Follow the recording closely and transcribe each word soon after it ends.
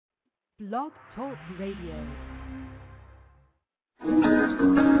Blog Talk Radio.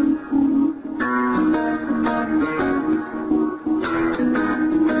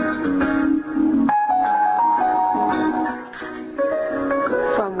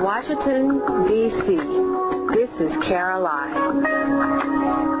 From Washington, D.C., this is Kara Live.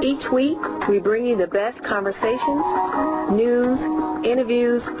 Each week, we bring you the best conversations, news,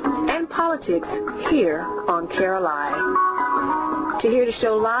 interviews, and politics here on Kara Live. To hear the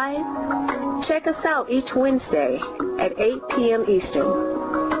show live, check us out each Wednesday at 8 p.m. Eastern,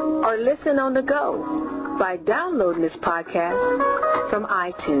 or listen on the go by downloading this podcast from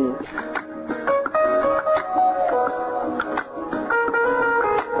iTunes.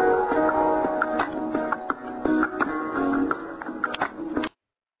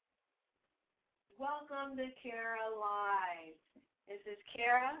 Welcome to Kara Live. This is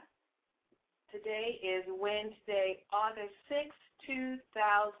Kara. Today is Wednesday, August 6,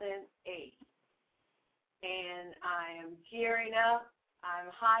 2008. And I am gearing up. I'm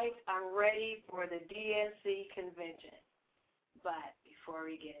hyped. I'm ready for the DNC convention. But before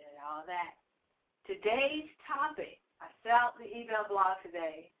we get into all that, today's topic, I sent out the email blog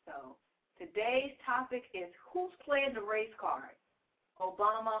today. So today's topic is who's playing the race card,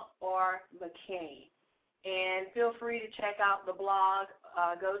 Obama or Mccain? And feel free to check out the blog.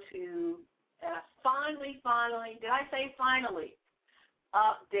 Go to finally, did I say finally?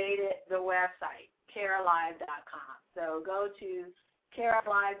 Updated the website, caralive.com. So go to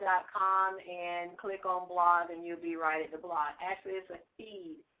caralive.com and click on blog, and you'll be right at the blog. Actually, it's a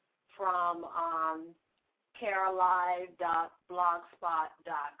feed from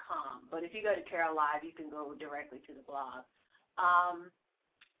caralive.blogspot.com. But if you go to Caralive, you can go directly to the blog.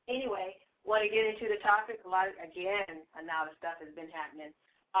 Anyway, want to get into the topic. A lot of stuff has been happening.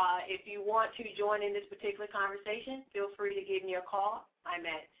 If you want to join in this particular conversation, feel free to give me a call. I'm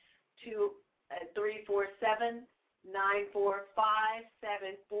at 347-945-7415.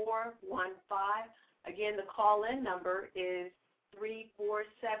 Again, the call-in number is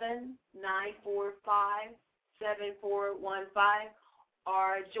 347-945-7415.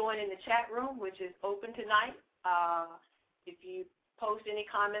 Or join in the chat room, which is open tonight. If you post any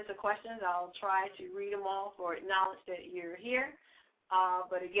comments or questions, I'll try to read them all for acknowledge that you're here.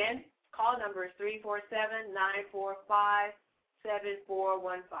 But again, call number is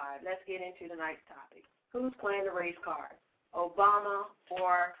 347-945-7415. Let's get into tonight's topic. Who's playing the race card, Obama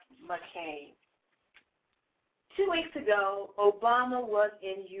or McCain? 2 weeks ago, Obama was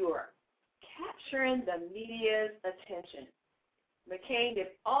in Europe, capturing the media's attention. McCain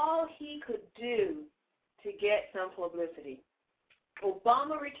did all he could do to get some publicity.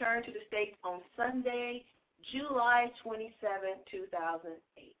 Obama returned to the States on Sunday, July 27,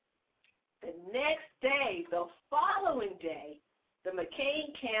 2008. The next day, the following day, the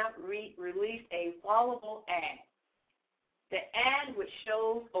McCain camp released a followable ad. The ad which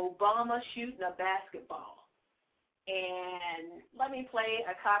shows Obama shooting a basketball. And let me play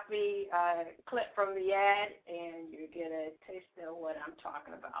a clip from the ad, and you're going to taste of what I'm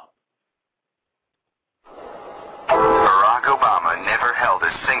talking about. Barack Obama never held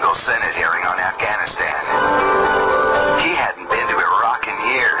a single Senate hearing on Afghanistan. He hadn't been to Iraq in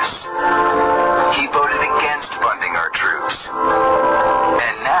years. He voted against funding our troops.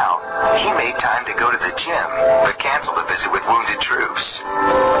 And now, he made time to go to the gym, but canceled a visit with wounded troops.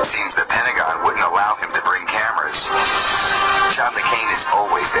 Seems the Pentagon wouldn't allow him to bring cameras. John McCain is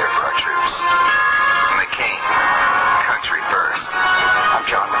always there for our troops. McCain, country first. I'm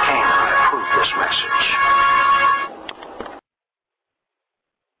John McCain, and I approve this message.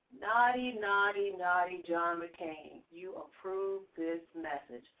 Naughty John McCain. You approve this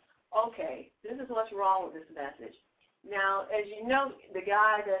message. Okay, this is what's wrong with this message. Now, as you know, the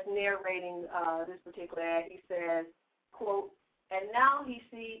guy that's narrating this particular ad, he says, quote, and now he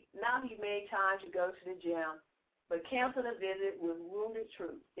made time to go to the gym, but canceled a visit with wounded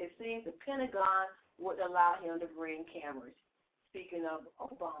troops. It seems the Pentagon wouldn't allow him to bring cameras. Speaking of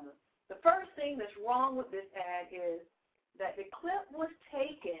Obama, the first thing that's wrong with this ad is that the clip was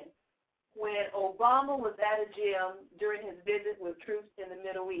taken when Obama was at a gym during his visit with troops in the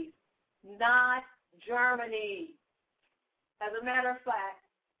Middle East, not Germany. As a matter of fact,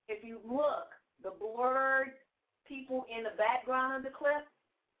 if you look, the blurred people in the background of the clip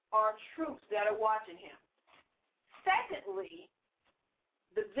are troops that are watching him. Secondly,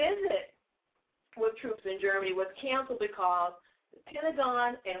 the visit with troops in Germany was canceled because the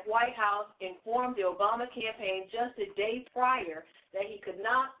Pentagon and White House informed the Obama campaign just a day prior that he could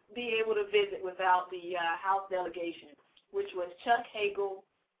not be able to visit without the House delegation, which was Chuck Hagel,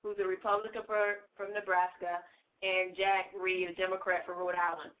 who's a Republican from Nebraska, and Jack Reed, a Democrat from Rhode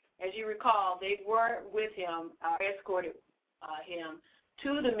Island. As you recall, they were with him, escorted him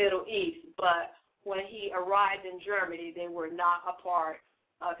to the Middle East, but when he arrived in Germany, they were not a part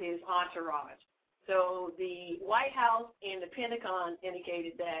of his entourage. So the White House and the Pentagon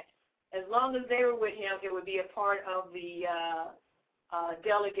indicated that as long as they were with him, it would be a part of the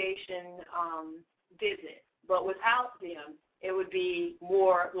delegation visit. But without them, it would be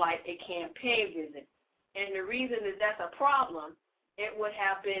more like a campaign visit. And the reason is that's a problem. It would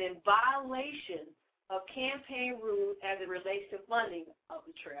have been in violation of campaign rules as it relates to funding of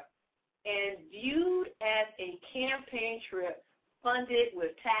the trip and viewed as a campaign trip funded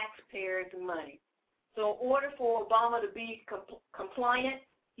with taxpayers' money. So in order for Obama to be compliant,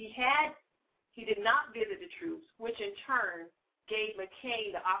 he did not visit the troops, which in turn gave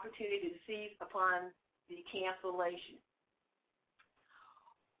McCain the opportunity to seize upon the cancellation.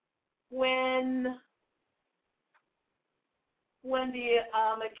 When the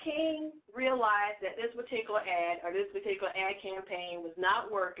McCain realized that this particular ad or this particular ad campaign was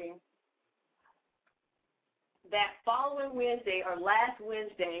not working, that following Wednesday or last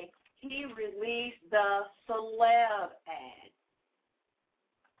Wednesday, he released the celeb ad.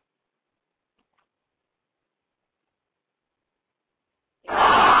 He's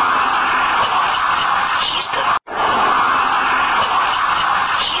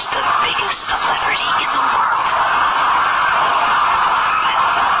the biggest celebrity in the world.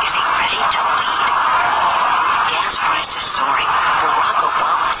 Is he ready to lead? Gas prices soaring. Barack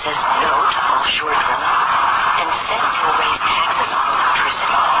Obama says no to offshore drilling and says he'll raise taxes on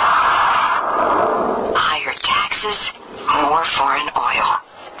electricity. Higher taxes, more foreign oil.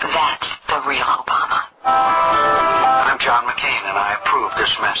 That's the real Obama. I'm John McCain, and I approve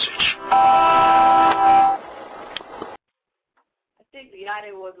this message. I think the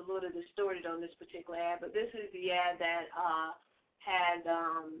audio was a little distorted on this particular ad, but this is the ad that had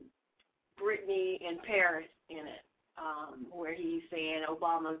Britney in Paris in it, where he's saying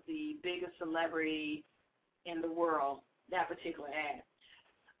Obama's the biggest celebrity in the world, that particular ad.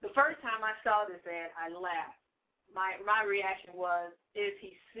 The first time I saw this ad, I laughed. My reaction was, is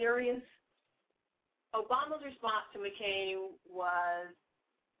he serious? Obama's response to McCain was,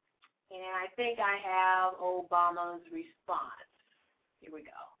 and I think I have Obama's response. Here we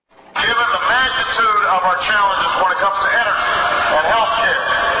go. Given the magnitude of our challenges when it comes to energy and health care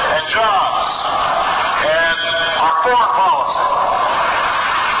and jobs and our foreign policy,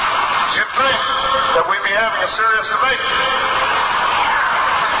 you'd think that we'd be having a serious debate.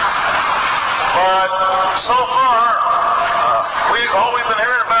 But so far, all we've been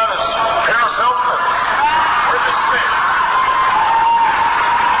hearing about is Paris Hilton and Britney Spears.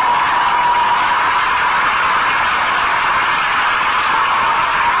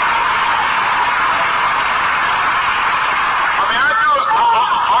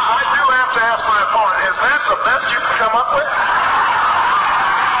 I do have to ask my opponent, is that the best you can come up with?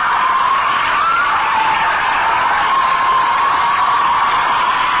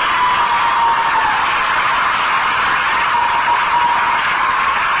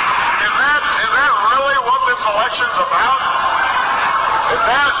 Elections about? Is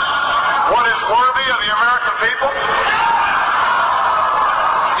that what is worthy of the American people?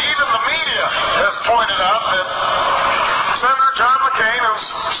 Even the media has pointed out that Senator John McCain, who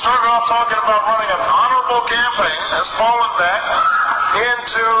started off talking about running an honorable campaign, has fallen back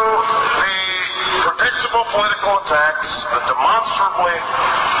into the predictable political attacks, the demonstrably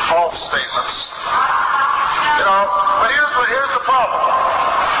false statements. But here's the problem.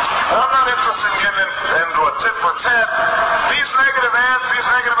 And I'm not interested in getting into a tit for tat. These negative ads, these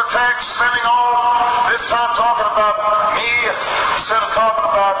negative attacks, spending all this time talking about me instead of talking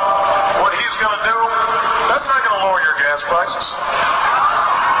about what he's going to do, that's not going to lower your gas prices.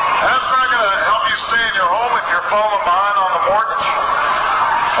 That's not going to help you stay in your home if you're falling behind on the mortgage.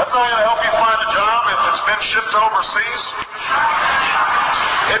 That's not going to help you find a job if it's been shipped overseas.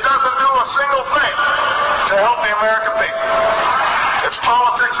 It doesn't do a single thing to help the American people. It's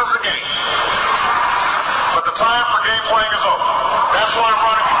politics is a game. But the time for game playing is over. That's why I'm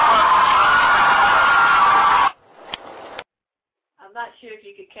running for president. I'm not sure if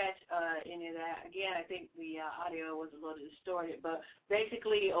you could catch any of that. Again, I think the audio was a little distorted. But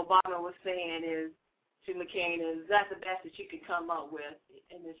basically, Obama was saying is to McCain is that's the best that you could come up with.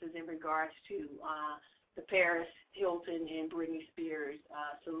 And this is in regards to the Paris Hilton and Britney Spears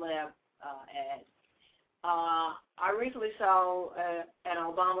celeb ad. I recently saw an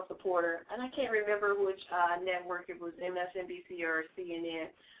Obama supporter, and I can't remember which network, it was MSNBC or CNN,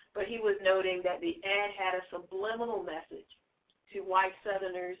 but he was noting that the ad had a subliminal message to white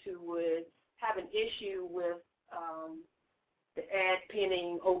Southerners who would have an issue with the ad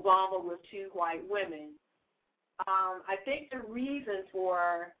pinning Obama with 2 white women. I think the reason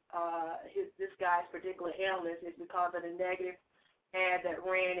for this guy's particular illness is because of the negative ad that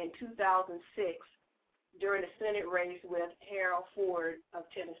ran in 2006 during the Senate race with Harold Ford of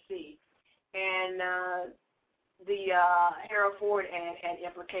Tennessee. And the Harold Ford ad had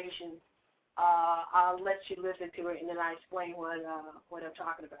implications. I'll let you listen to it, and then I explain what I'm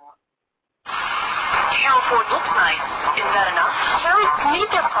talking about. Harold Ford looks nice. Is that enough? Terrorists need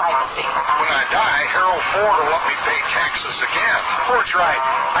their privacy. When I die, Harold Ford will let me pay taxes again. Ford's right.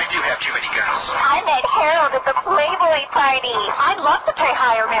 I do have too many guns. I met Harold at the Playboy party. I'd love to pay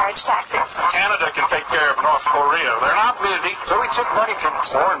higher marriage taxes. Canada can take care of North Korea. They're not busy. So we took money from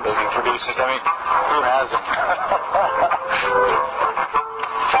porn movie producers. I mean, who hasn't?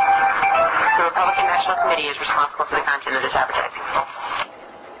 The Republican National Committee is responsible for the content of this advertising.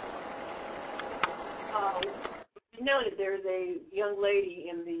 You know that there's a young lady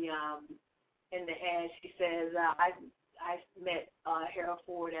in the ad. She says, I met Harold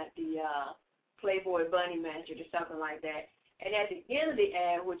Ford at the Playboy Bunny Magic or something like that. And at the end of the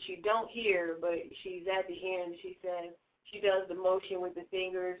ad, which you don't hear, but she's at the end, she says, she does the motion with the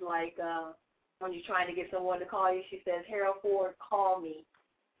fingers like when you're trying to get someone to call you. She says, Harold Ford, call me.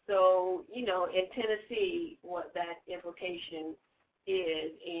 So, you know, in Tennessee, what that implication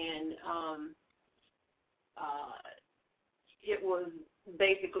is, and it was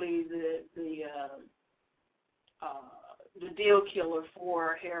basically the deal killer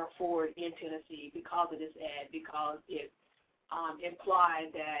for Harold Ford in Tennessee because of this ad, because it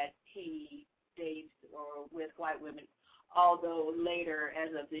implied that he dates or with white women, although later, as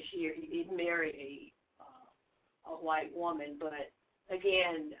of this year, he did marry a white woman, but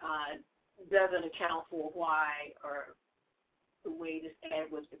again, doesn't account for why or the way this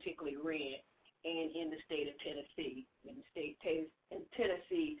ad was particularly ran. And in the state of Tennessee,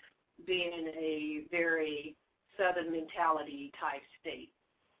 Tennessee being a very Southern mentality type state.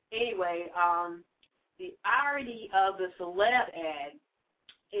 Anyway, the irony of the celeb ad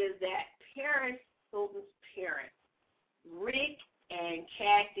is that Paris Hilton's parents, Rick and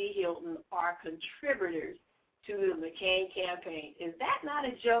Kathy Hilton, are contributors to the McCain campaign. Is that not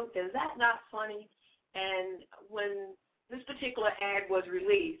a joke? Is that not funny? And when this particular ad was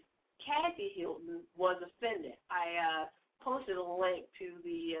released, Kathy Hilton was offended. I posted a link to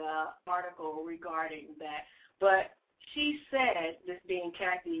the article regarding that. But she said, this being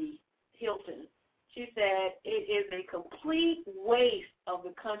Kathy Hilton, she said, it is a complete waste of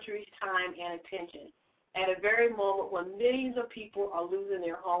the country's time and attention at a very moment when millions of people are losing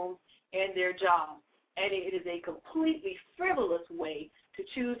their homes and their jobs. And it is a completely frivolous way to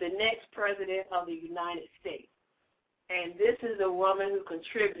choose the next president of the United States. And this is a woman who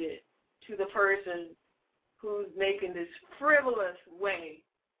contributed to the person who's making this frivolous way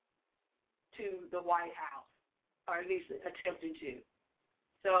to the White House, or at least attempting to.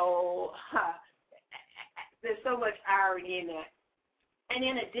 So there's so much irony in that. And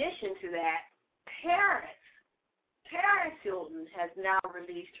in addition to that, Paris Hilton has now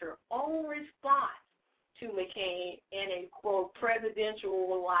released her own response to McCain in a, quote,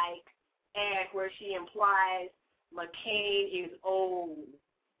 presidential-like ad where she implies McCain is old.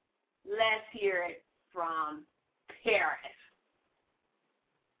 Let's hear it from Paris.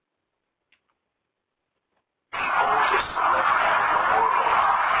 Oldest celebrity in the world,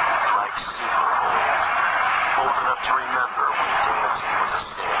 like Superman, old enough to remember when dancing was a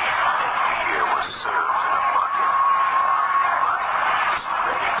sin and beer was served in a bucket. But he's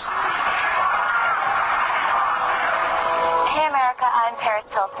ready to leave. Hey America, I'm Paris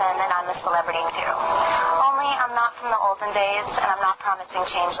Hilton, and I'm a celebrity too. Only I'm not from the olden days, and I'm not promising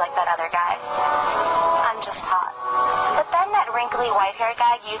change like that other guy. I'm just hot. But then that wrinkly white-haired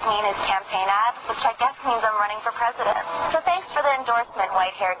guy used me in his campaign ad, which I guess means I'm running for president. So thanks for the endorsement,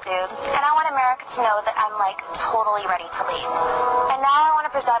 white-haired dude. And I want America to know that I'm, like, totally ready to lead. And now I want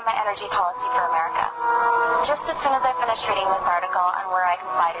to present my energy policy for America. Just as soon as I finish reading this article on where I can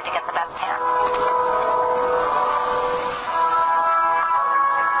fight it to get the best tan.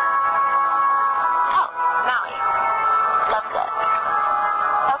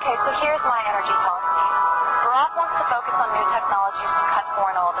 Okay, so here's my energy policy. Barack wants to focus on new technologies to cut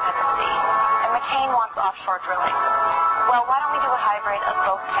foreign oil dependency, and McCain wants offshore drilling. Well, why don't we do a hybrid of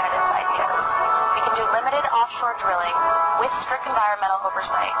both candidates' ideas? We can do limited offshore drilling with strict environmental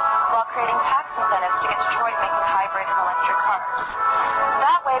oversight while creating tax incentives to get Detroit making hybrid and electric cars.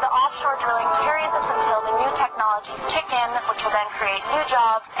 That way way, the offshore drilling carries us until the new technologies kick in, which will then create new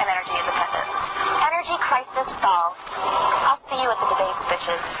jobs and energy independence. Energy crisis solved. I'll see you at the debates,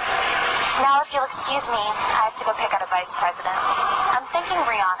 bitches. Now, if you'll excuse me, I have to go pick out a vice president. I'm thinking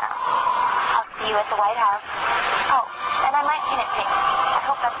Rihanna. I'll see you at the White House. Oh, and I might paint it pink. I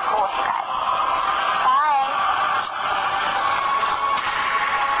hope that's cool with you guys. Bye.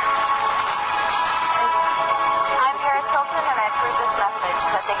 I'm Paris Hilton, and I approve this message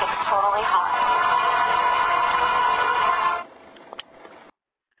because I think it's totally hot.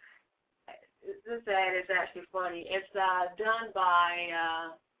 This ad is actually funny. It's done by,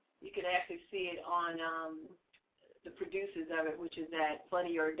 you can actually see it on the producers of it, which is at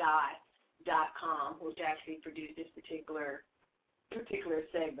funnyordie.com, which actually produced this particular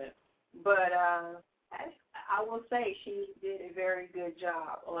segment. But I will say she did a very good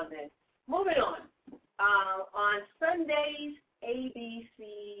job on this. Moving on. On Sunday's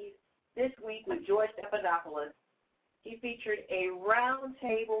ABC this week with George Stephanopoulos, he featured a round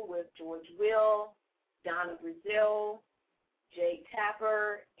table with George Will, Donna Brazile, Jake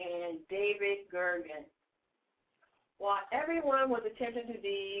Tapper, and David Gergen. While everyone was attempting to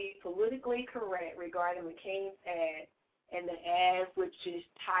be politically correct regarding McCain's ad, and the ad which is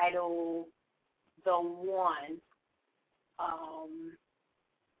titled The One,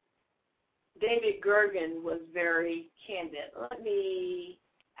 David Gergen was very candid. Let me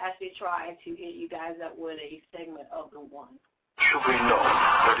actually try to hit you guys up with a segment of The One. Should we know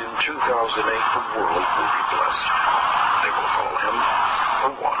that in 2008 the world will be blessed? They will call him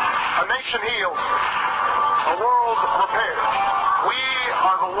The One. A nation healed, a world repaired. We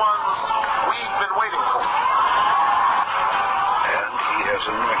are the ones we've been waiting for. And he has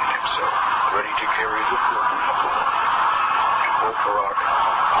anointed himself, ready to carry the burden of the world. To quote Barack,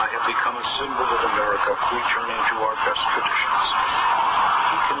 I have become a symbol of America, returning to our best traditions.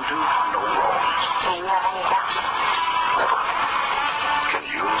 He can do no wrongs. Do you have any doubts? Never. Can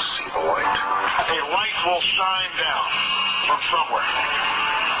you see the light? A light will shine down from somewhere.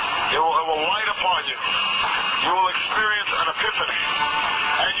 It will light upon you. You will experience an epiphany.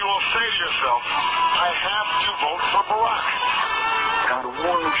 And you will say to yourself, I have to vote for Barack.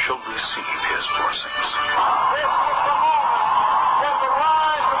 And one shall receive his blessings. This was the moment when the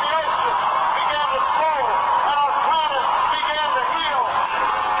rise of the ocean began to flow and our planet began to heal.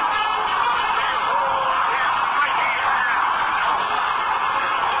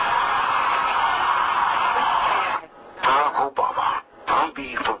 Barack Obama will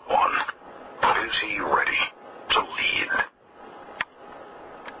be the one. But is he ready to lead?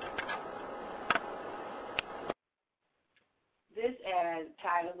 This ad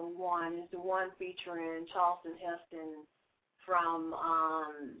titled The One is the one featuring Charlton Heston from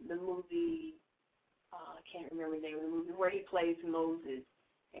the movie, I can't remember the name of the movie, where he plays Moses,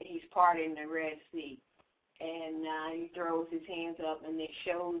 and he's parting the Red Sea. And he throws his hands up, and it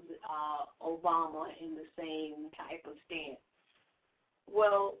shows Obama in the same type of stance.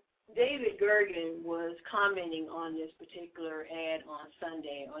 Well, David Gergen was commenting on this particular ad on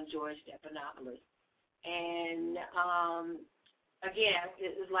Sunday on George Stephanopoulos. And again,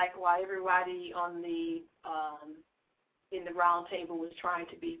 it was like why everybody on the in the round table was trying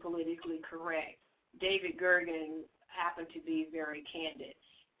to be politically correct. David Gergen happened to be very candid.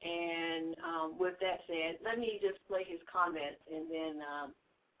 And with that said, let me just play his comments, and then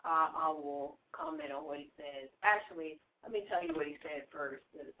I will comment on what he says. Actually, let me tell you what he said first,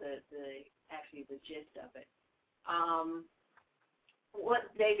 actually the gist of it.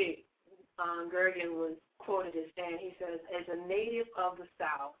 What David Gergen was quoted as saying, he says, as a native of the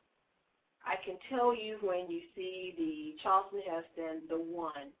South, I can tell you when you see the Charlton Heston, The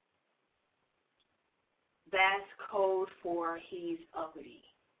One, that's code for he's uppity.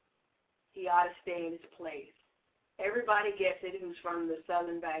 He ought to stay in his place. Everybody gets it who's from the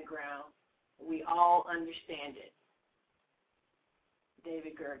Southern background. We all understand it.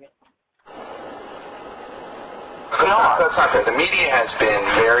 David Gergen. No, that's not fair. The media has been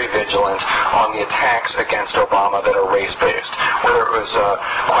very vigilant on the attacks against Obama that are race-based, whether it was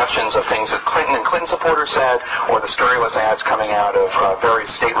questions of things that Clinton and Clinton supporters said, or the scurrilous ads coming out of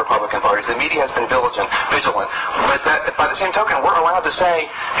various state Republican parties. The media has been vigilant. But by the same token, we're allowed to say,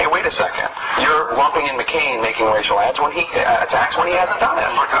 hey, wait a second, you're lumping in McCain making racial ads when he attacks when he hasn't done it.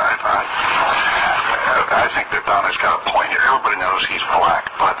 I think that Donna's got a point here. Everybody knows he's black,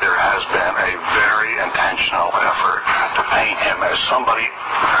 but there has been a very intentional effort to paint him as somebody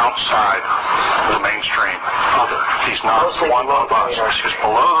outside the mainstream other. He's not one of us. He's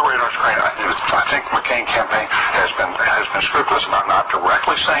below the radar screen. I think the McCain campaign has been scrupulous about not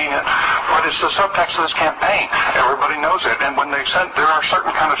directly saying it, but it's the subtext of this campaign. Everybody knows it, and when they send, there are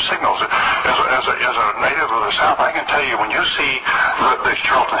certain kind of signals. As a native of the South, I can tell you, when you see this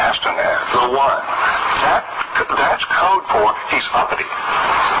Charlton Heston ad, the one, that's code for he's uppity.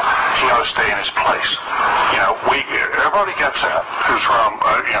 He ought to stay in his place. Everybody gets that who's from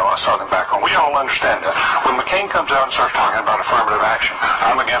a Southern background. We all understand that. When McCain comes out and starts talking about affirmative action,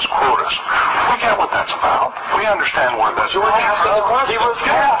 I'm against quotas. We get what that's about. We understand where that's about. He was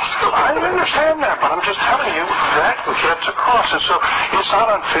gassed. I understand that, but I'm just telling you that gets across. And so it's not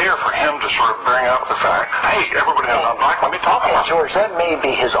unfair for him to sort of bring up the fact, hey, everybody knows I'm black. Let me talk about it. George, that may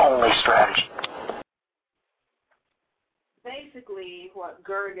be his only strategy. Basically, what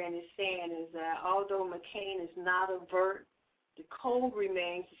Gergen is saying is that although McCain is not overt, the code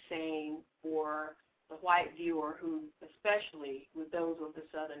remains the same for the white viewer, who, especially with those with the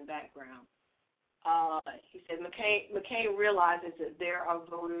Southern background. He said McCain realizes that there are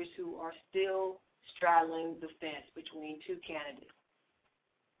voters who are still straddling the fence between two candidates.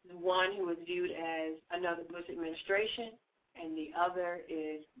 The one who is viewed as another Bush administration, and the other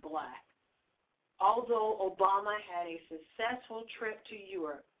is black. Although Obama had a successful trip to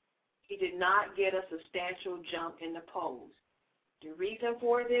Europe, he did not get a substantial jump in the polls. The reason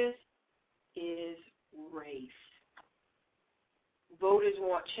for this is race. Voters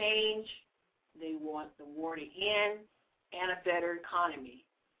want change. They want the war to end and a better economy,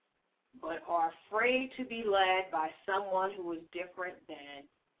 but are afraid to be led by someone who is different than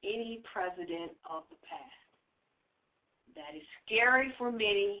any president of the past. That is scary for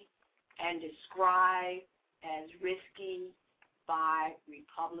many and described as risky by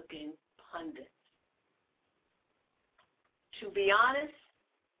Republican pundits. To be honest,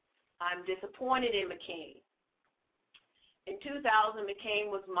 I'm disappointed in McCain. In 2000, McCain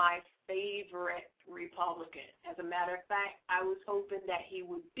was my favorite Republican. As a matter of fact, I was hoping that he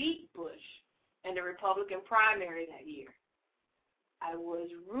would beat Bush in the Republican primary that year. I was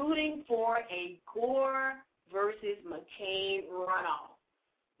rooting for a Gore versus McCain runoff.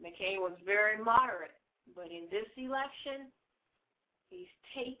 McCain was very moderate, but in this election, he's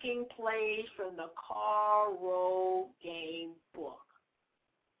taking plays from the Karl Rove game book.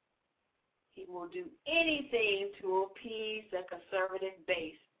 He will do anything to appease the conservative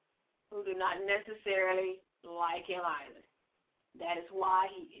base, who do not necessarily like him either. That is why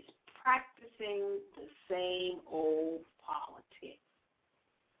he is practicing the same old politics.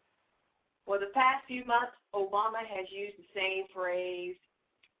 For the past few months, Obama has used the same phrase.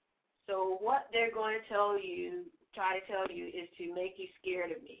 So what they're going to try to tell you, is to make you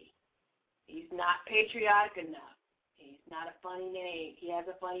scared of me. He's not patriotic enough. He's not a funny name. He has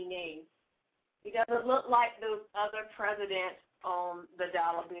a funny name. He doesn't look like those other presidents on the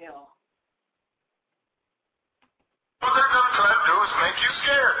dollar bill. What they're going to try to do is make you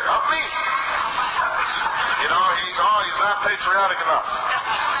scared of me. He's not patriotic enough.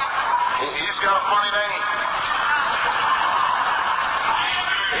 He's got a funny name.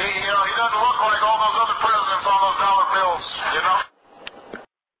 He doesn't look like all those other presidents on those dollar bills,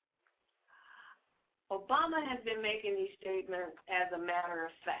 Obama has been making these statements as a matter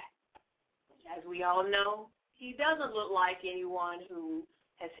of fact. As we all know, he doesn't look like anyone who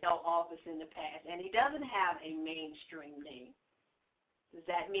has held office in the past, and he doesn't have a mainstream name. Does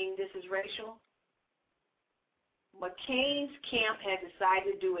that mean this is racial? McCain's camp has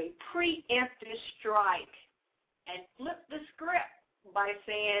decided to do a preemptive strike and flip the script by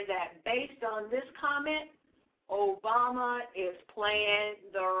saying that based on this comment, Obama is playing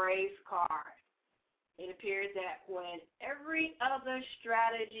the race card. It appears that when every other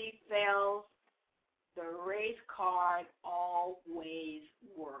strategy fails, the race card always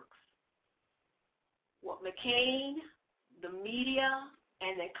works. What McCain, the media,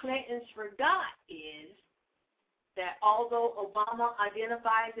 and the Clintons forgot is that although Obama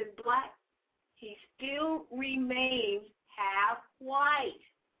identifies as black, he still remains half white.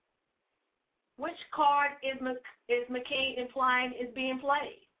 Which card is McCain implying is being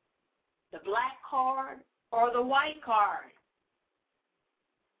played? The black card or the white card?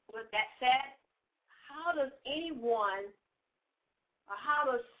 With that said, how does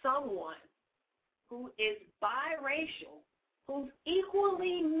someone who is biracial, who's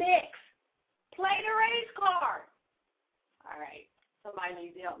equally mixed, play the race card? All right, somebody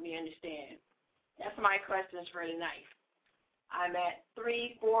needs to help me understand. That's my questions for tonight. I'm at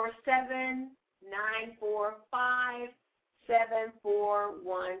 347-866-1037.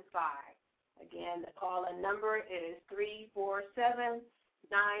 Again, the call-in number is 347-945-7415.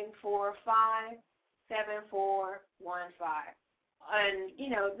 And,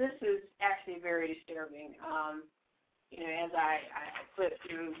 this is actually very disturbing. As I flipped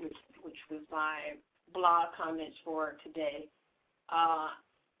through, which was my blog comments for today,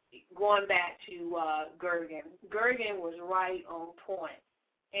 going back to Gergen. Gergen was right on point.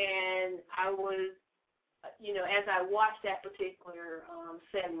 And I was, as I watched that particular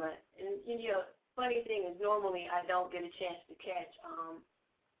segment, and, funny thing is normally I don't get a chance to catch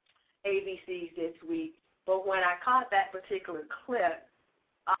ABCs this week, but when I caught that particular clip,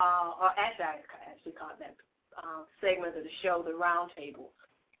 or actually I actually caught that segment of the show, the Roundtable,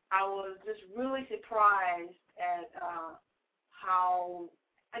 I was just really surprised at how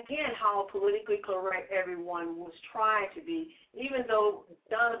politically correct everyone was trying to be. Even though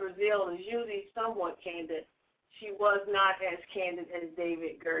Donna Brazile is usually somewhat candid, she was not as candid as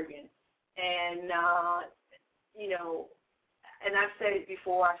David Gergen. And, and I've said it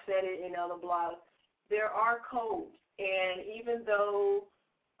before, I've said it in other blogs, there are codes. And even though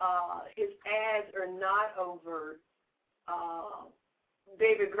his ads are not overt,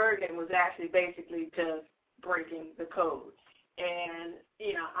 David Gergen was actually basically just breaking the code. And,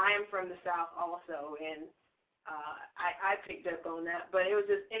 I am from the South also, and I picked up on that. But it was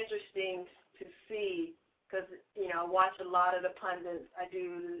just interesting to see, because, I watch a lot of the pundits. I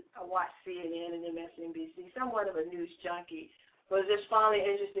watch CNN and MSNBC, somewhat of a news junkie. But it's just finally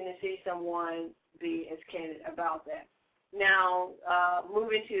interesting to see someone be as candid about that. Now,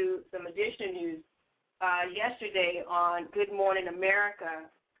 moving to some additional news. Yesterday on Good Morning America,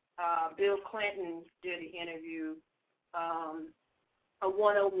 Bill Clinton did an interview, a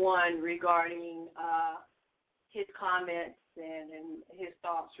 101 regarding his comments and his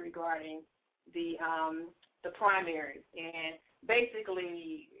thoughts regarding the primaries, and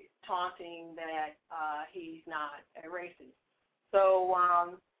basically taunting that he's not a racist. So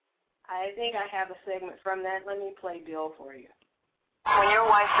I think I have a segment from that. Let me play Bill for you. When your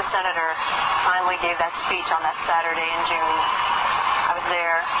wife, the senator, finally gave that speech on that Saturday in June, I was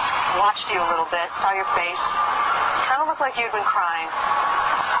there, watched you a little bit, saw your face. Kind of looked like you'd been crying.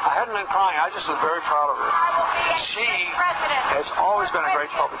 I hadn't been crying. I just was very proud of her. She has always been a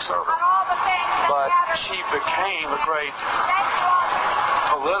great public servant, but she became a great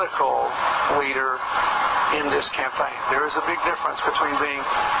political leader in this campaign. There is a big difference between being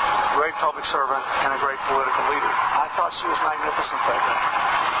a great public servant and a great political leader. I thought she was magnificent that day.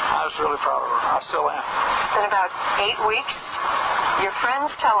 I was really proud of her. I still am. In about 8 weeks, your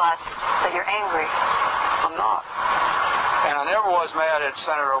friends tell us that you're angry. I'm not. And I never was mad at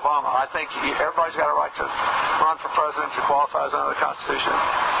Senator Obama. I think everybody's got a right to run for president who qualifies under the Constitution.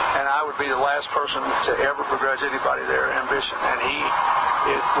 And I would be the last person to ever begrudge anybody their ambition. And he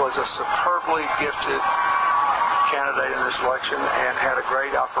was a superbly gifted candidate in this election and had a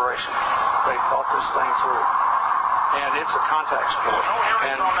great operation. They thought this thing through. And it's a contact sport.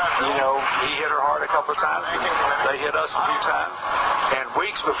 And, he hit her hard a couple of times, and they hit us a few times. And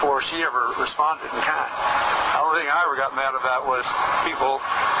weeks before she ever responded in kind. The only thing I ever got mad about was people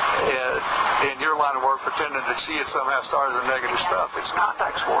in your line of work pretending that she had somehow started the negative stuff. It's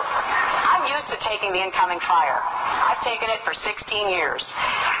contact sport. I'm used to taking the incoming fire. I've taken it for 16 years.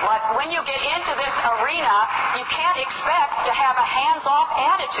 But when you get into this arena, you can't expect to have a hands-off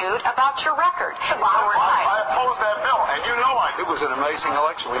attitude about your record. I oppose that bill, and you know I do. It was an amazing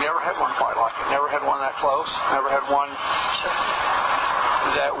election. We never had one quite like it. Never had one that close. Never had one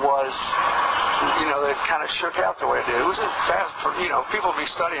that was, that kind of shook out the way it did. It was fast for, people be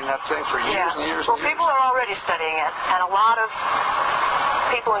studying that thing for years and years and years. Well, people are already studying it, and a lot of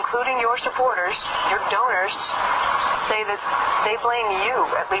people, including your supporters, your donors, say that they blame you,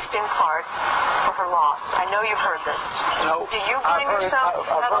 at least in part, for her loss. I know you've heard this. No. Do you blame yourself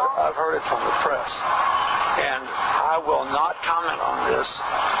at all? I've heard it from the press. And I will not comment on this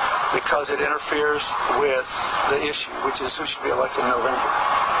because it interferes with the issue, which is who should be elected in November.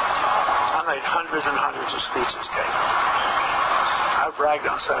 I made hundreds and hundreds of speeches, Kate. I've bragged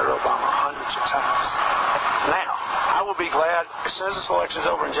on Senator Obama hundreds of times. Now, I will be glad, as soon as this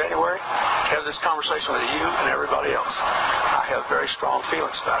election's over in January, to have this conversation with you and everybody else. I have very strong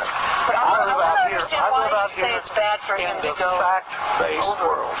feelings about it. But I live out here say it's bad for him in to the go fact-based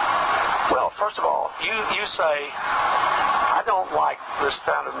world. Well, first of all, you say, I don't like this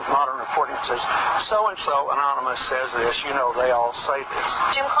kind of modern reporting that says, so-and-so anonymous says this, they all say this.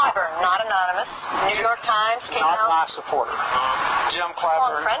 Jim Clyburn, not anonymous. New York Times came out. Not my supporter. Jim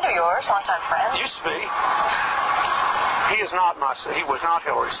Clyburn. Well, a friend of yours, longtime friend. Used to be. He was not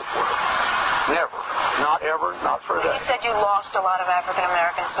Hillary's supporter. Never. Not ever, not for a day. You said you lost a lot of African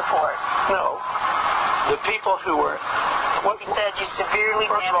American support. No. The people who were... You said you severely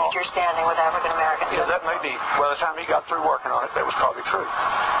damaged your standing with African Americans. Yeah, that may be. By the time he got through working on it, that was probably true.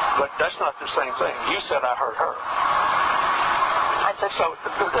 But that's not the same thing. You said I hurt her. I said so.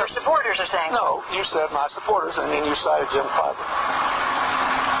 Your supporters are saying. No, you said my supporters, and then you cited Jim Clyburn.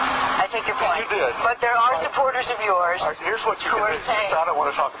 I take your point. You did. But there are supporters of yours. All right, here's what you can do. I don't want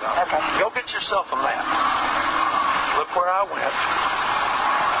to talk about. Okay. Go get yourself a map. Look where I went,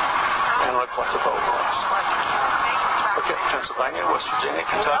 and look what the vote was. Okay, Pennsylvania, West Virginia,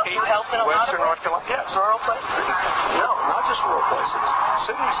 Kentucky, You helped in a lot of Western North Carolina. Yes. Rural places? No, not just rural places.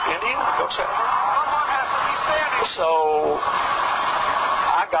 Cities, Indiana, go check. So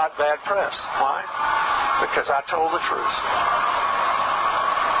I got bad press. Why? Because I told the truth.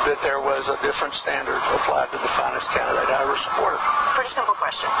 That there was a different standard applied to the finest candidate I ever supported. Pretty simple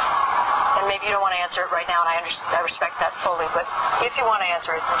question. And maybe you don't want to answer it right now, and I respect that fully, but if you want to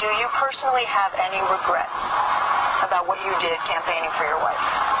answer it, do you personally have any regrets about what you did campaigning for your wife?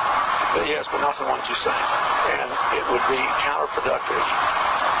 Yes, but not the ones you say. And it would be counterproductive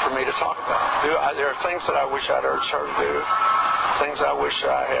for me to talk about. There are things that I wish I'd urged her to do, things I wish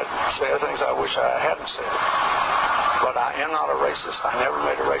I had said, things I wish I hadn't said. But I am not a racist. I never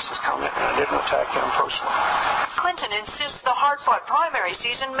made a racist comment, and I didn't attack him personally. Clinton insists the hard-fought primary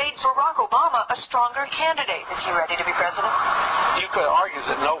season made Barack Obama a stronger candidate. Is he ready to be president? You could argue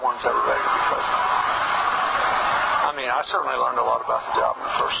that no one's ever ready to be president. I mean, I certainly learned a lot about the job in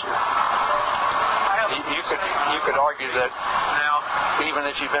the first year. You could argue that now, even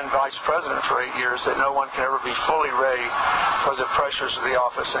if you've been vice president for 8 years, that no one can ever be fully ready for the pressures of the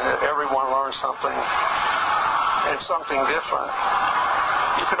office, and that everyone learns something and something different.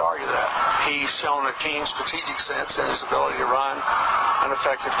 You could argue that. He's shown a keen strategic sense in his ability to run an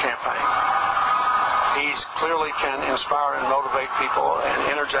effective campaign. He clearly can inspire and motivate people and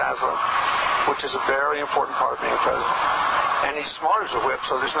energize them, which is a very important part of being president. And he's smart as a whip,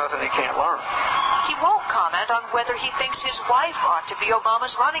 so there's nothing he can't learn. He won't comment on whether he thinks his wife ought to be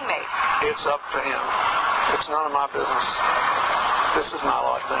Obama's running mate. It's up to him. It's none of my business. This is my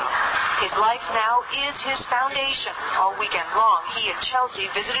life now. His life now is his foundation. All weekend long, he and Chelsea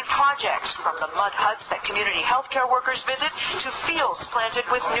visited projects, from the mud huts that community health care workers visit to fields planted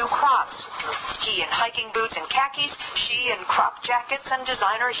with new crops. He in hiking boots and khakis, she in crop jackets and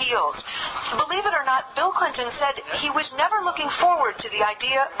designer heels. Believe it or not, Bill Clinton said he was never looking forward to the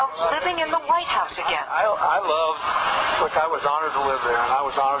idea of living in the White House again. I was honored to live there, and I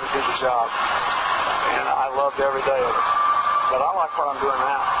was honored to do the job. And I loved every day of it. But I like what I'm doing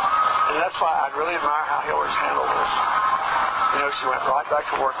now. And that's why I really admire how Hillary's handled this. You know, she went right back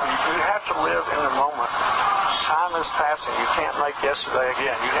to work. You have to live in the moment. Time is passing. You can't make yesterday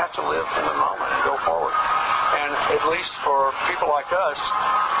again. You have to live in the moment and go forward. And at least for people like us,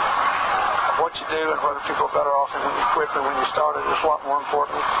 what you do and whether people are better off than when you quit than when you started is a lot more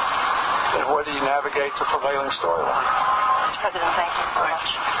important than whether you navigate the prevailing storyline. Mr. President, thank you so much.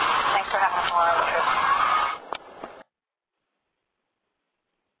 Thanks for having us on our trip.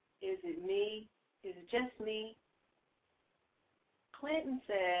 Is it me? Is it just me? Clinton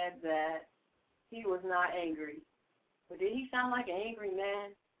said that he was not angry. But did he sound like an angry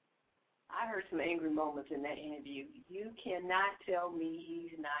man? I heard some angry moments in that interview. You cannot tell me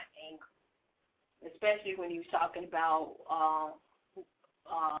he's not angry, especially when he was talking about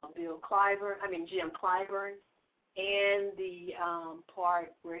Jim Clyburn, and the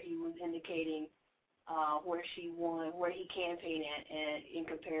part where he was indicating where she won, where he campaigned at, and in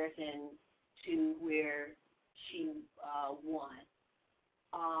comparison to where she won.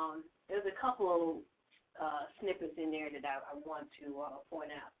 There's a couple snippets in there that I want to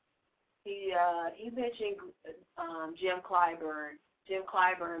point out. He mentioned Jim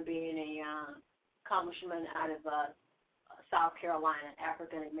Clyburn being a congressman out of South Carolina,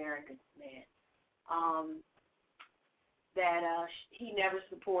 African American man, that he never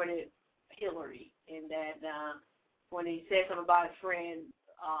supported Hillary, and that when he said something about a friend,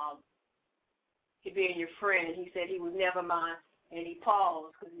 he being your friend, and he said he was never my, and he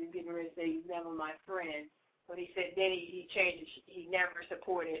paused because he was getting ready to say he was never my friend, but he said then he changed it, he never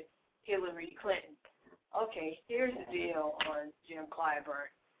supported Hillary Clinton. Okay, here's the deal on Jim Clyburn.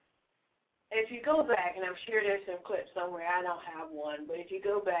 If you go back, and I'm sure there's some clips somewhere, I don't have one, but if you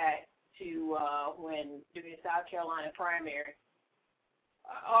go back to when during the South Carolina primary,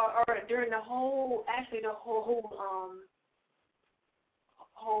 or during the whole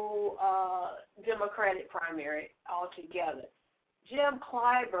Democratic primary altogether, Jim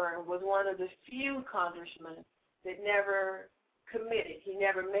Clyburn was one of the few congressmen that never committed. He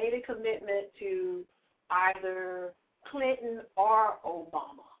never made a commitment to either Clinton or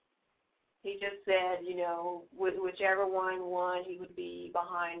Obama. He just said, whichever one won, he would be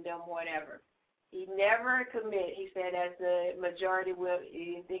behind them, whatever. He never committed. He said as the majority whip, he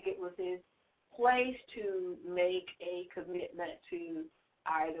didn't think it was his place to make a commitment to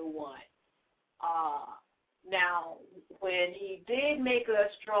either one. Now, when he did make a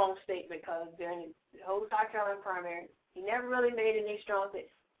strong statement, because during the whole South Carolina primary, he never really made any strong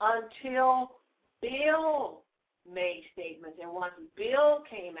statements until Bill made statements. And once Bill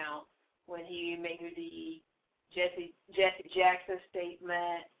came out, when he made the Jesse Jackson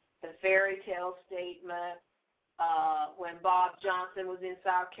statement, the fairy tale statement, when Bob Johnson was in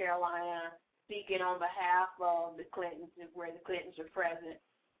South Carolina speaking on behalf of the Clintons, where the Clintons are present,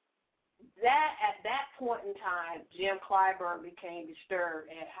 at that point in time, Jim Clyburn became disturbed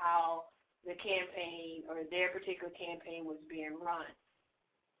at how the campaign or their particular campaign was being run.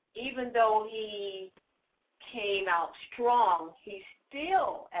 Even though he came out strong, he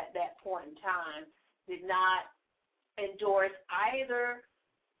still, at that point in time, did not endorse either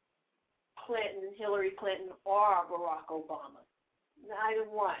Hillary Clinton, or Barack Obama. Neither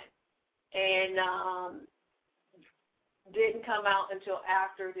one. And didn't come out until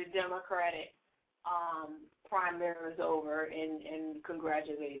after the Democratic primary was over and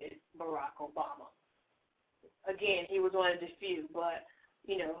congratulated Barack Obama. Again, he was one of the few, but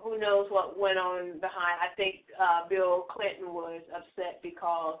who knows what went on behind. I think Bill Clinton was upset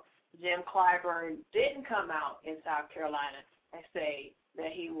because Jim Clyburn didn't come out in South Carolina and say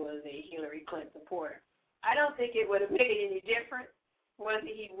that he was a Hillary Clinton supporter. I don't think it would have made any difference whether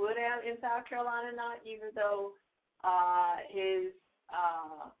he would have in South Carolina or not, even though his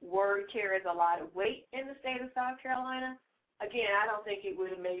word carries a lot of weight in the state of South Carolina. Again, I don't think it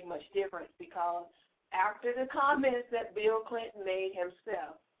would have made much difference because after the comments that Bill Clinton made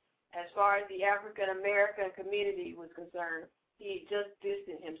himself, as far as the African-American community was concerned, he just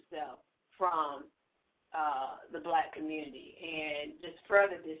distanced himself from the black community and just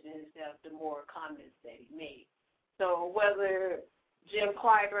further distanced himself the more comments that he made. So whether Jim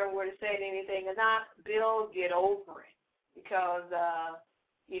Clyburn were to say anything or not, Bill, get over it because,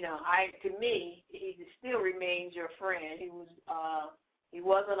 to me, he still remains your friend. He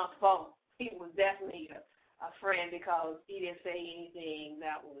wasn't a foe. He was definitely a friend because he didn't say anything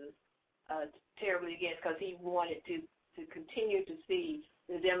that was terribly against, because he wanted to continue to see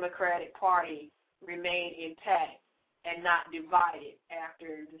the Democratic Party remain intact and not divided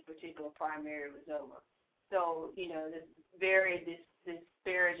after this particular primary was over. So, this very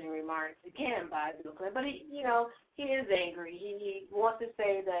disparaging remarks again by Bill Clinton. But he is angry. He wants to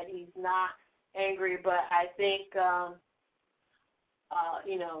say that he's not angry, but I think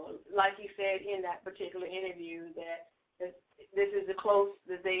like he said in that particular interview, that this is the closest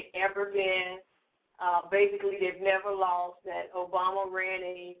that they've ever been. Basically, they've never lost, that Obama ran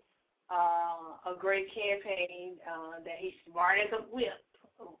a great campaign, that he's smart as a whip,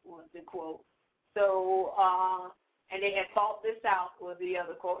 was the quote. So, and they had thought this out, was the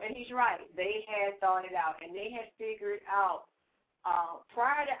other quote. And he's right. They had thought it out, and they had figured out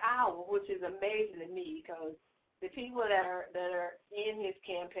prior to our, which is amazing to me because the people that are in his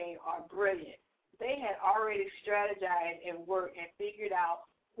campaign are brilliant. They had already strategized and worked and figured out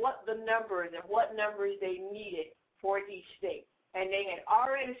what the numbers and what numbers they needed for each state. And they had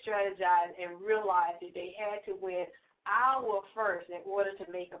already strategized and realized that they had to win Iowa first in order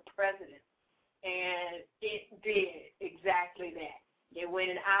to make a president. And it did exactly that. They went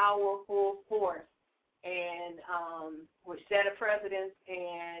in Iowa full force and which set a precedent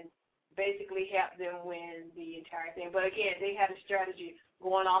and basically helped them win the entire thing. But again, they had a strategy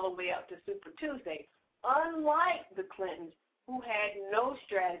going all the way up to Super Tuesday. Unlike the Clintons, who had no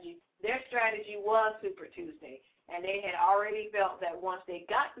strategy, their strategy was Super Tuesday. And they had already felt that once they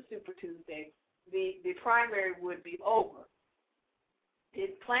got to Super Tuesday, the primary would be over.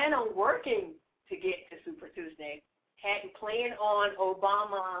 Didn't plan on working to get to Super Tuesday. Hadn't planned on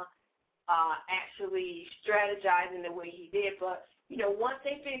Obama actually strategizing the way he did. But, once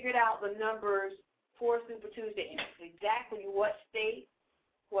they figured out the numbers for Super Tuesday and exactly what state,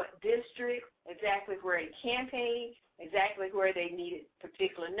 what district, exactly where they campaigned, exactly where they needed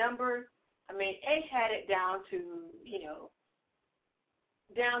particular numbers, they had it down to,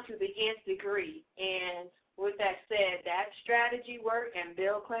 down to the nth degree. And with that said, that strategy worked, and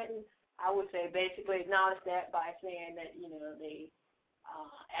Bill Clinton, I would say, basically acknowledged that by saying that, they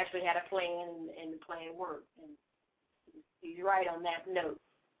actually had a plan and the plan worked. And he's right on that note.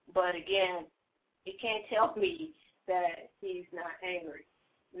 But again, he can't tell me that he's not angry.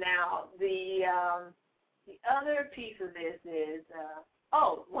 Now, the the other piece of this is,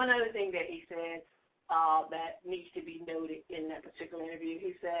 one other thing that he said that needs to be noted in that particular interview.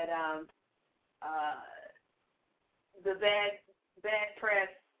 He said the bad press,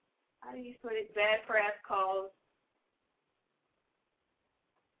 how do you put it? Bad press calls,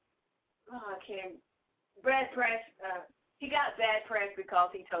 bad press, he got bad press because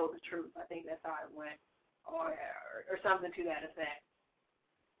he told the truth. I think that's how it went, or something to that effect.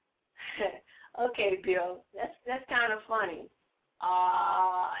 Okay, Bill, that's kind of funny.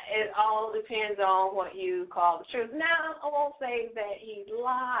 It all depends on what you call the truth. Now, I won't say that he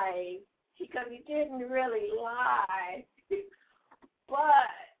lied, because he didn't really lie, but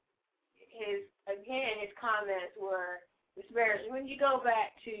his comments were disparaging. When you go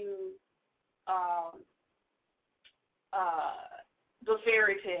back to the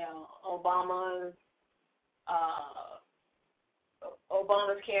fairy tale, Obama's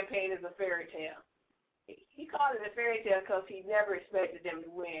campaign is a fairy tale. He called it a fairy tale because he never expected them to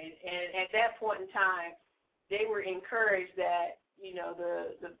win. And at that point in time, they were encouraged that,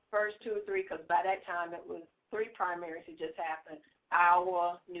 the first 2 or 3, because by that time it was 3 primaries that just happened,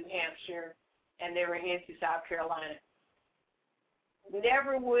 Iowa, New Hampshire, and they were into South Carolina.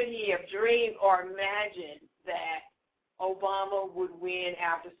 Never would he have dreamed or imagined that Obama would win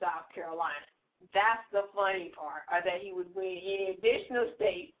after South Carolina. That's the funny part, or that he would win any additional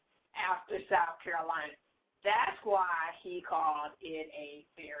states after South Carolina. That's why he called it a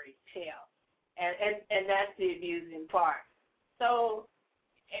fairy tale. And that's the amusing part. So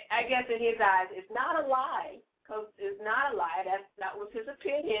I guess in his eyes, it's not a lie, because it's not a lie. That was his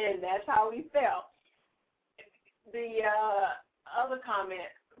opinion, and that's how he felt. The other comment,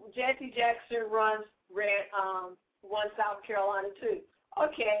 Jesse Jackson won South Carolina too.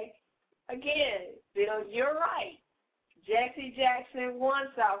 Okay, again, Bill, you're right. Jesse Jackson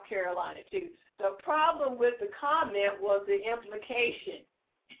won South Carolina too. The problem with the comment was the implication.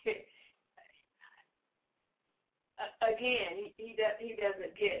 Again, he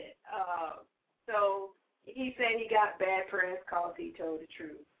doesn't get it. So he said he got bad press because he told the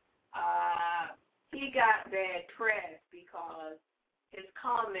truth. He got bad press because his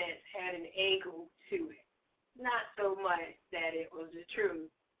comments had an angle to it. Not so much that it was the truth.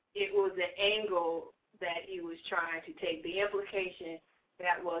 It was the angle that he was trying to take, the implication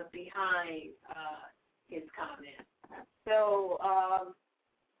that was behind his comment. So,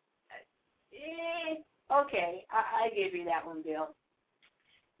 okay, I give you that one, Bill.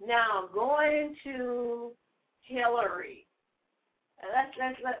 Now, going to Hillary. Let's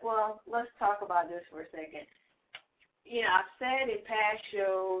talk about this for a second. I've said in past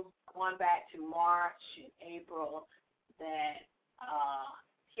shows, going back to March and April, that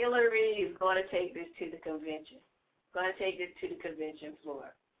Hillary is going to take this to the convention. Going to take this to the convention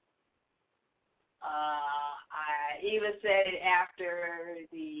floor. I even said it after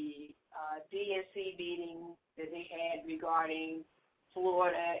the DNC meeting that they had regarding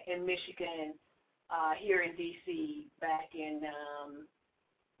Florida and Michigan here in D.C. back in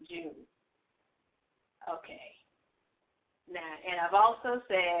June. Okay. Now, and I've also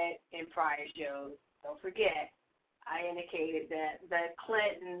said in prior shows, don't forget, I indicated that the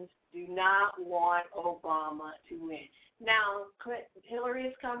Clintons do not want Obama to win. Now, Hillary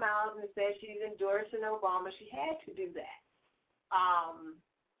has come out and said she's endorsing Obama. She had to do that.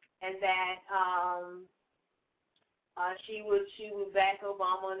 And that she would back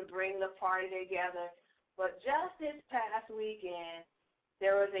Obama and bring the party together. But just this past weekend,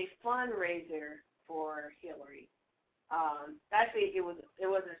 there was a fundraiser for Hillary. Actually, it wasn't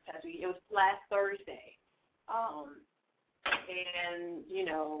this past week. It was last Thursday. And,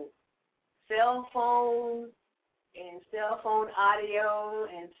 cell phones and cell phone audio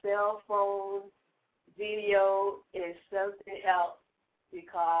and cell phone video is something else,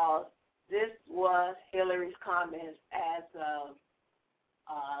 because this was Hillary's comments as of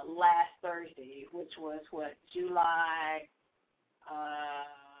last Thursday, which was July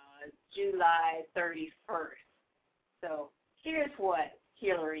 31st. So here's what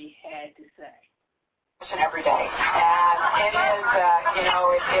Hillary had to say. Every day, and it is,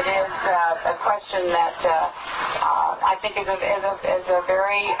 it is a question that I think is a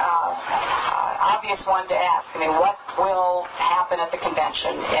very obvious one to ask. I mean, what will happen at the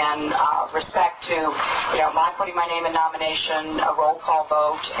convention in respect to, my putting my name in nomination, a roll call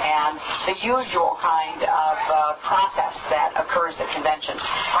vote, and the usual kind of process that occurs at conventions.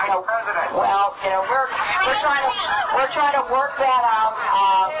 Well, we're trying to work that out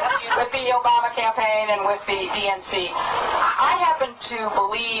with the Obama campaign and with the DNC. I happen to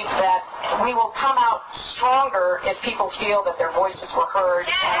believe that we will come out stronger if people feel that their voices were heard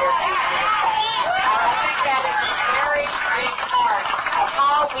and their views were respected. I think that is a very big part of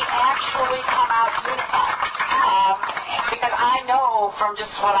how we actually come out unified. Because I know from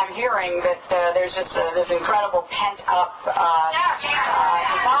just what I'm hearing that there's just this incredible pent-up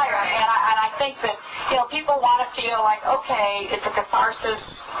desire, and I think that people want to feel like, okay, it's a catharsis.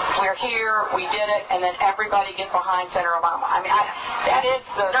 We're here, we did it, and then everybody get behind Senator Obama. I mean, that is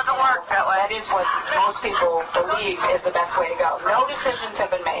doesn't work that way. That is what most people believe is the best way to go. No decisions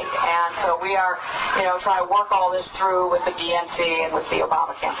have been made, and so we are, trying to work all this through with the DNC and with the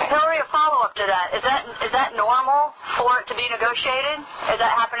Obama campaign. Hillary, a follow-up to that. Is that normal for it to be negotiated? Has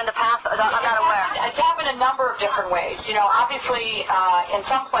that happened in the past? I'm not aware. It's happened a number of different ways. Obviously, in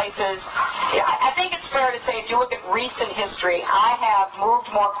some places, I think it's fair to say, if you look at recent history, I have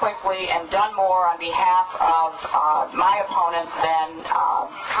moved more quickly and done more on behalf of my opponent than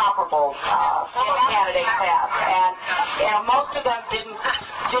comparable candidates have. And most of them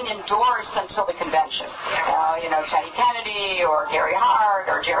didn't endorse until the convention. Teddy Kennedy or Gary Hart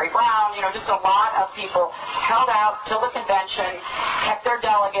or Jerry Brown, just a lot of people held out till the convention, kept their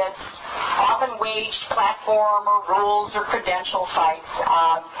delegates, often waged platform or rules or credential fights.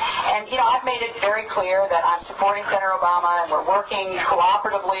 And I've made it very clear that I'm supporting Senator Obama, and we're working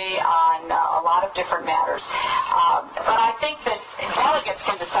cooperatively on a lot of different matters. But I think that delegates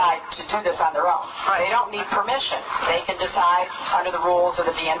can decide to do this on their own. They don't need permission. They can decide under the rules of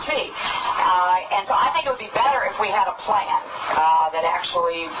the DNC. And so I think it would be better if we had a plan that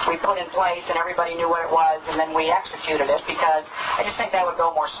actually we put in place and everybody knew what it was, and then we executed it, because I just think that would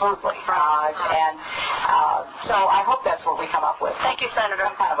go more smoothly. So I hope that's what we come up with. Thank you, Senator.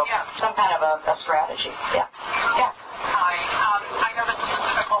 Some kind of a strategy. Yeah. Yeah. Hi. I know this is a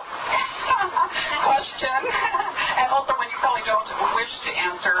difficult question, and also when you probably don't wish to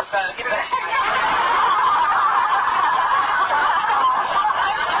answer, but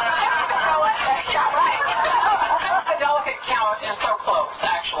the delegate count is so close,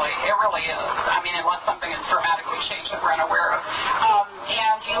 actually. It really is. I mean, unless something has dramatically changed that we're unaware of.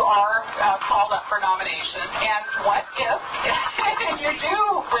 And you are called up for nomination. And what if you do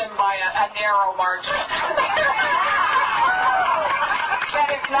win by a narrow margin? That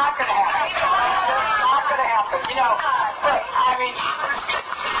is not going to happen. It's not going to happen. I mean,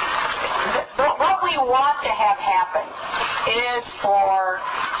 what we want to have happen is for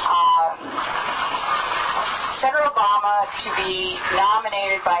Senator Obama to be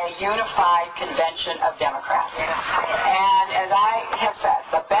nominated by a unified convention of Democrats. And as I have said,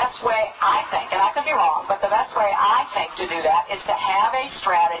 the best way, I think, and I could be wrong, but the best way I think to do that is to have a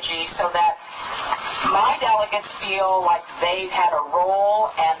strategy so that my delegates feel like they've had a role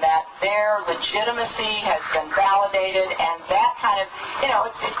and that their legitimacy has been validated, and that kind of,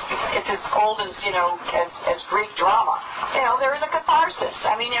 it's as old as, as Greek drama. There is a catharsis.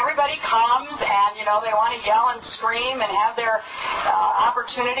 I mean, everybody comes and, they want to yell and scream and have their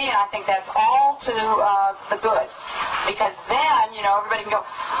opportunity, and I think that's all to the good. Because then, everybody can go,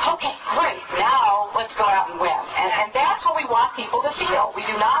 okay, great, now let's go out and win. And that's what we want people to feel. We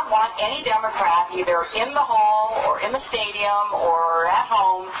do not want any Democrat, either in the hall or in the stadium or at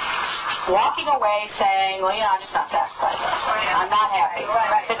home, walking away saying, well, I'm just not satisfied. I'm not happy.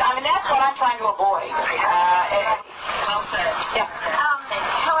 Because, that's what I'm trying to avoid. Well said. Yeah.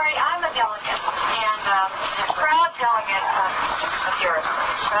 Hillary, I'm a delegate, and a proud delegate of yours.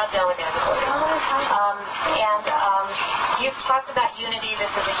 Proud delegate of yours. You've talked about unity. This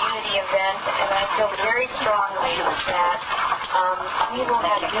is a unity event, and I feel very strongly that we will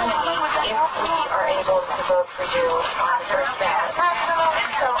have unity if we are able to vote for you on the first ballot. And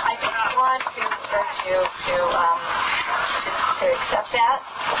so I just want to urge you to accept that.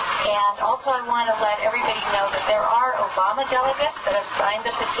 And also I want to let everybody know that there are Obama delegates that have signed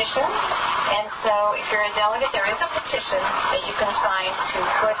the petition. And so if you're a delegate, there is a petition that you can sign to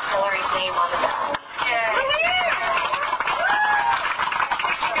put Hillary's name on the ballot.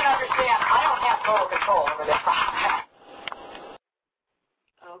 You can understand, I don't have total control over this process.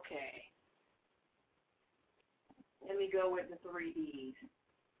 Okay. Let me go with the 3 Ds.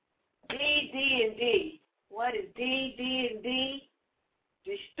 D, D, and D. What is D, D, and D?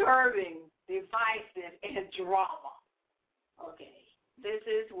 Disturbing, divisive, and drama. Okay. This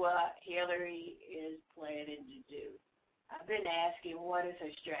is what Hillary is planning to do. I've been asking, what is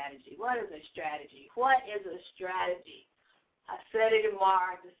her strategy? What is her strategy? What is a strategy? I said it in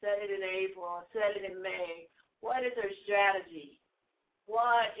March. I said it in April. I said it in May. What is her strategy?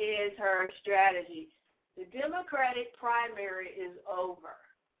 What is her strategy? The Democratic primary is over.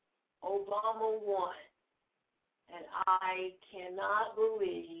 Obama won. And I cannot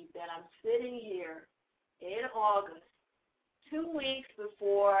believe that I'm sitting here in August, 2 weeks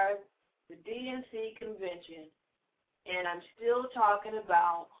before the DNC convention, and I'm still talking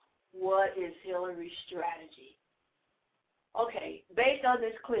about what is Hillary's strategy. Okay, based on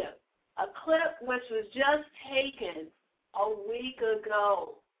this clip, a clip which was just taken a week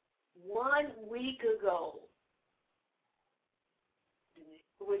ago, 1 week ago,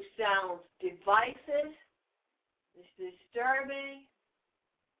 which sounds divisive, it's disturbing,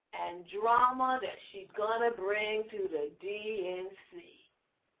 and drama that she's going to bring to the DNC.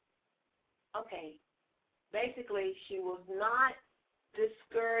 Okay, basically she was not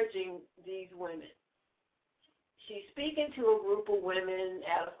discouraging these women. She's speaking to a group of women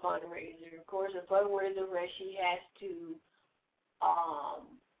at a fundraiser. Of course, a fundraiser where she has to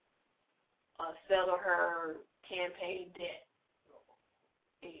settle her campaign debt,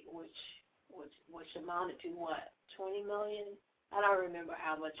 which amounted to what, $20 million? I don't remember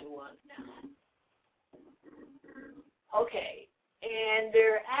how much it was now. Okay, and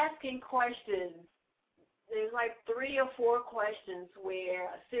they're asking questions. There's like 3 or 4 questions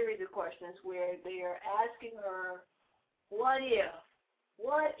a series of questions where they are asking her, what if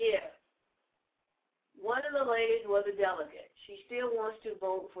one of the ladies was a delegate, she still wants to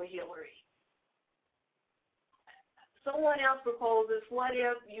vote for Hillary. Someone else proposes, what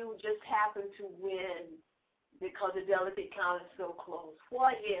if you just happen to win because the delegate count is so close?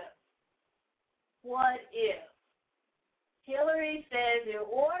 What if? Hillary says in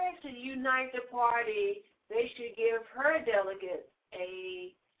order to unite the party, they should give her delegates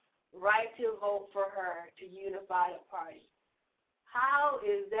a right to vote for her to unify the party. How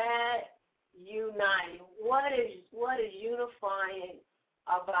is that uniting? What is unifying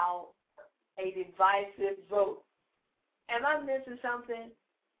about a divisive vote? Am I missing something?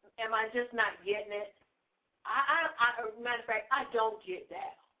 Am I just not getting it? Matter of fact, I don't get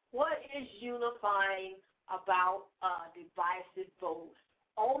that. What is unifying about a divisive vote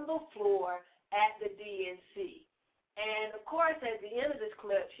on the floor at the DNC? And, of course, at the end of this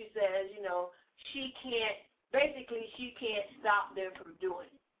clip, she says, she can't stop them from doing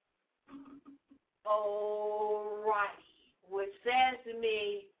it. All right. Which says to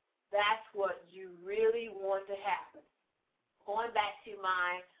me, that's what you really want to happen. Going back to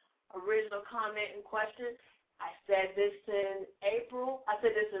my original comment and question, I said this in April. I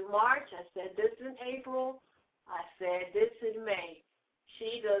said this in March. I said this in April. I said this in May.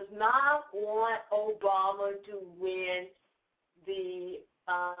 She does not want Obama to win the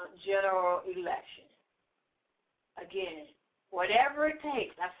general election. Again, whatever it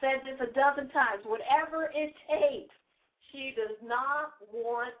takes. I've said this a dozen times. Whatever it takes. She does not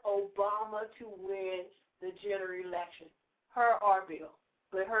want Obama to win the general election. Her or Bill,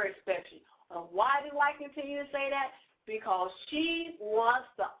 but her especially. Why do I continue to say that? Because she wants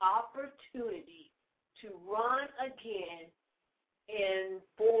the opportunity to run again in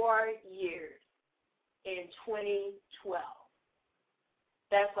 4 years, in 2012.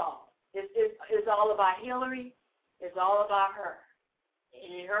 That's all. It's all about Hillary. It's all about her.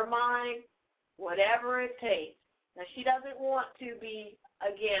 And in her mind, whatever it takes. Now, she doesn't want to be,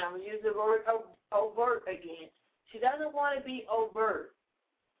 again, I'm going to use the word overt again. She doesn't want to be overt,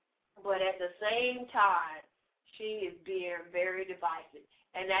 but at the same time, she is being very divisive.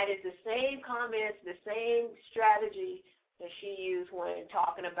 And that is the same comments, the same strategy that she used when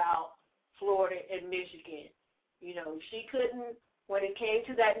talking about Florida and Michigan. She couldn't, when it came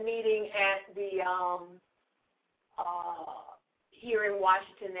to that meeting at the, here in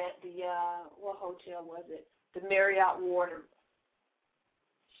Washington at the, what hotel was it? The Marriott Water.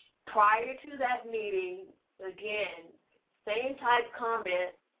 Prior to that meeting, again, same type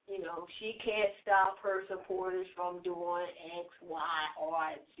comment, she can't stop her supporters from doing X, Y,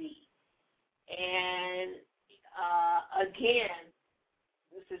 or Z. And again,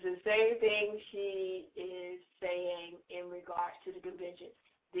 this is the same thing she is saying in regards to the convention.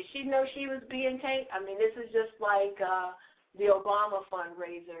 Did she know she was being taped? I mean, this is just like the Obama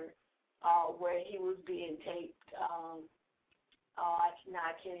fundraiser where he was being taped.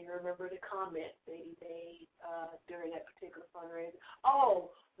 I can't even remember the comment that he made during that particular fundraiser. Oh,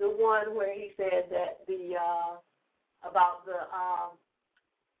 the one where he said that about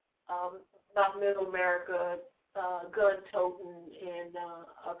Middle America gun toting and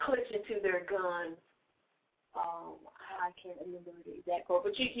clutching to their guns. I can't remember the exact quote,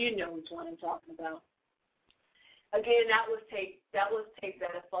 but you know which one I'm talking about. Again, that was taped at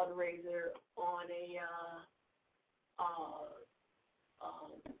a fundraiser on a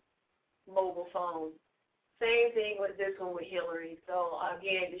mobile phone. Same thing with this one with Hillary. So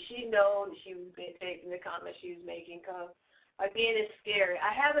again, did she know that she was being taped in the comments she was making? Cause again, it's scary.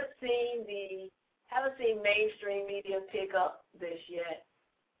 I haven't seen mainstream media pick up this yet.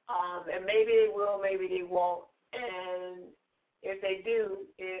 And maybe they will, maybe they won't. And if they do,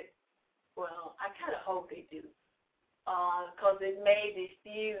 I kind of hope they do, because it may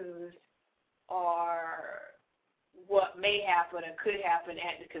diffuse or what may happen or could happen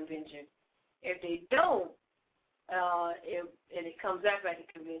at the convention. If they don't, and it comes up at the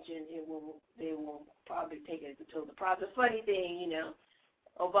convention, they will probably take it until the process. The funny thing,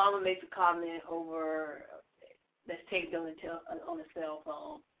 Obama makes a comment over that's taped on a cell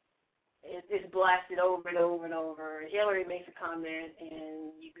phone. It's blasted over and over and over. Hillary makes a comment,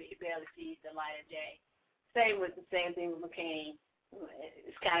 and you barely see the light of day. Same thing with McCain.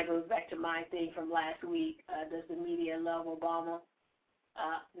 It kind of goes back to my thing from last week. Does the media love Obama?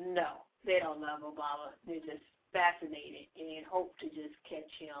 No, they don't love Obama. They're just fascinated and hope to just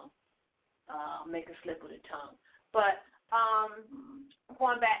catch him, make a slip of the tongue. But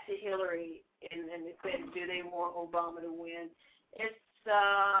going back to Hillary and the question, do they want Obama to win?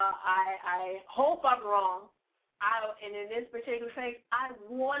 I hope I'm wrong. And in this particular case, I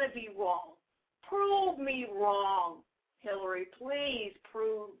want to be wrong. Prove me wrong, Hillary. Please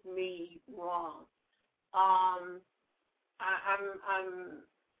prove me wrong.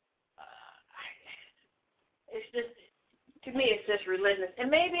 It's just, to me, it's just relentless.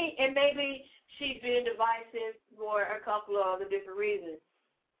 And maybe she's being divisive for a couple of other different reasons.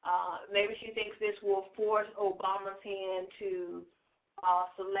 Maybe she thinks this will force Obama's hand to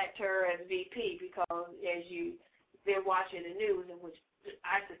select her as VP, because as they're watching the news, in which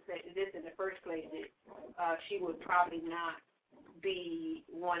I suspect this in the first place, that she would probably not be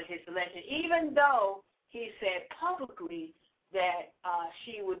one of his selections, even though he said publicly that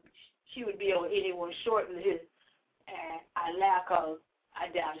she would be on anyone's short list. And I laugh because I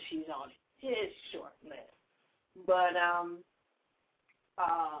doubt if she's on his short list. But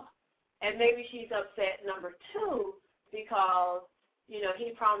and maybe she's upset, number two, because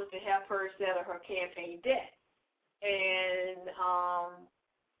he promised to help her settle her campaign debt, and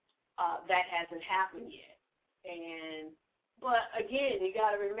that hasn't happened yet. But again, you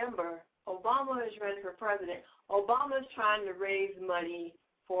got to remember, Obama is running for president. Obama is trying to raise money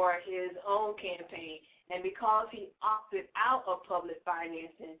for his own campaign, and because he opted out of public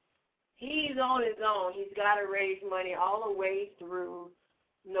financing, he's on his own. He's got to raise money all the way through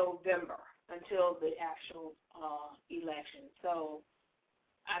November until the actual election. So,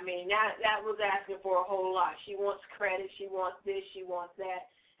 I mean, that was asking for a whole lot. She wants credit. She wants this. She wants that.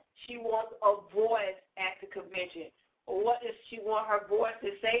 She wants a voice at the convention. What does she want her voice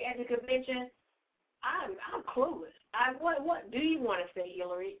to say at the convention? I'm clueless. What do you want to say,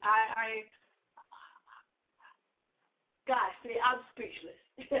 Hillary? Gosh, see, I'm speechless.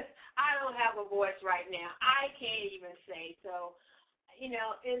 I don't have a voice right now. I can't even say. So,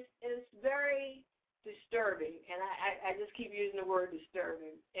 it's very disturbing, and I just keep using the word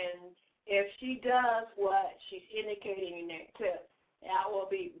disturbing. And if she does what she's indicating in that clip, that will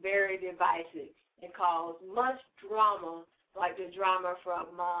be very divisive and cause much drama, like the drama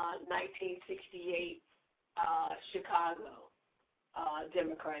from 1968 Chicago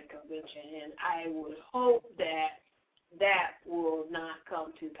Democratic Convention. And I would hope that will not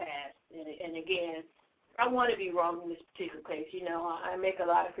come to pass. And again, I want to be wrong in this particular case. I make a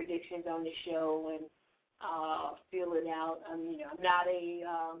lot of predictions on the show and feel it out. I'm not a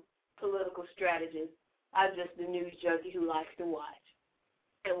political strategist. I'm just the news junkie who likes to watch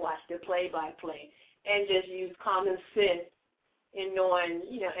the play-by-play and just use common sense in knowing,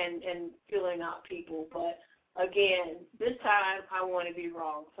 and filling out people. But again, this time I want to be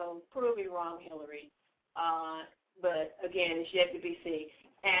wrong. So prove me wrong, Hillary. But again, it's yet to be seen.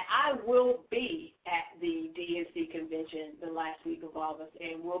 And I will be at the DNC convention the last week of August,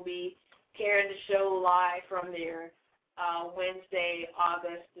 and we'll be carrying the show live from there Wednesday,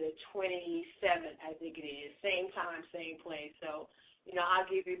 August the 27th, I think it is. Same time, same place. So, I'll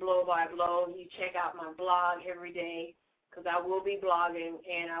give you blow by blow. You check out my blog every day, because I will be blogging,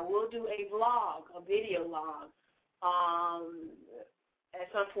 and I will do a vlog, a video log, at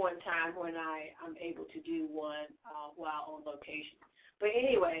some point in time when I'm able to do one while on location. But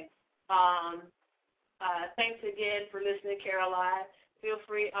anyway, thanks again for listening to Caroline. Feel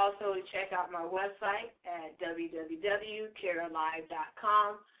free also to check out my website at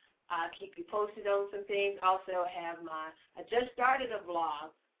www.carolive.com. I'll keep you posted on some things. Also have I just started a blog,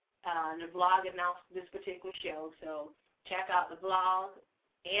 and the blog announced this particular show. So check out the blog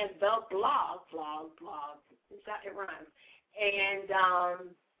and the blog. It rhymes. And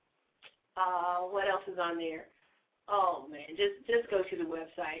what else is on there? Oh man, just go to the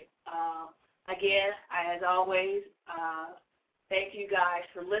website. Again, as always, thank you guys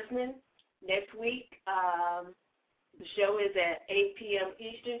for listening. Next week, The show is at 8 p.m.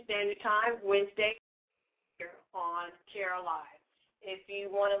 Eastern Standard Time, Wednesday, here on Cara Live. If you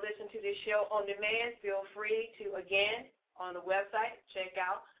want to listen to this show on demand, feel free to, again, on the website, check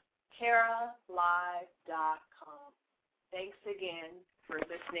out caralive.com. Thanks again for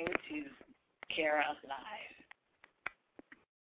listening to Cara Live.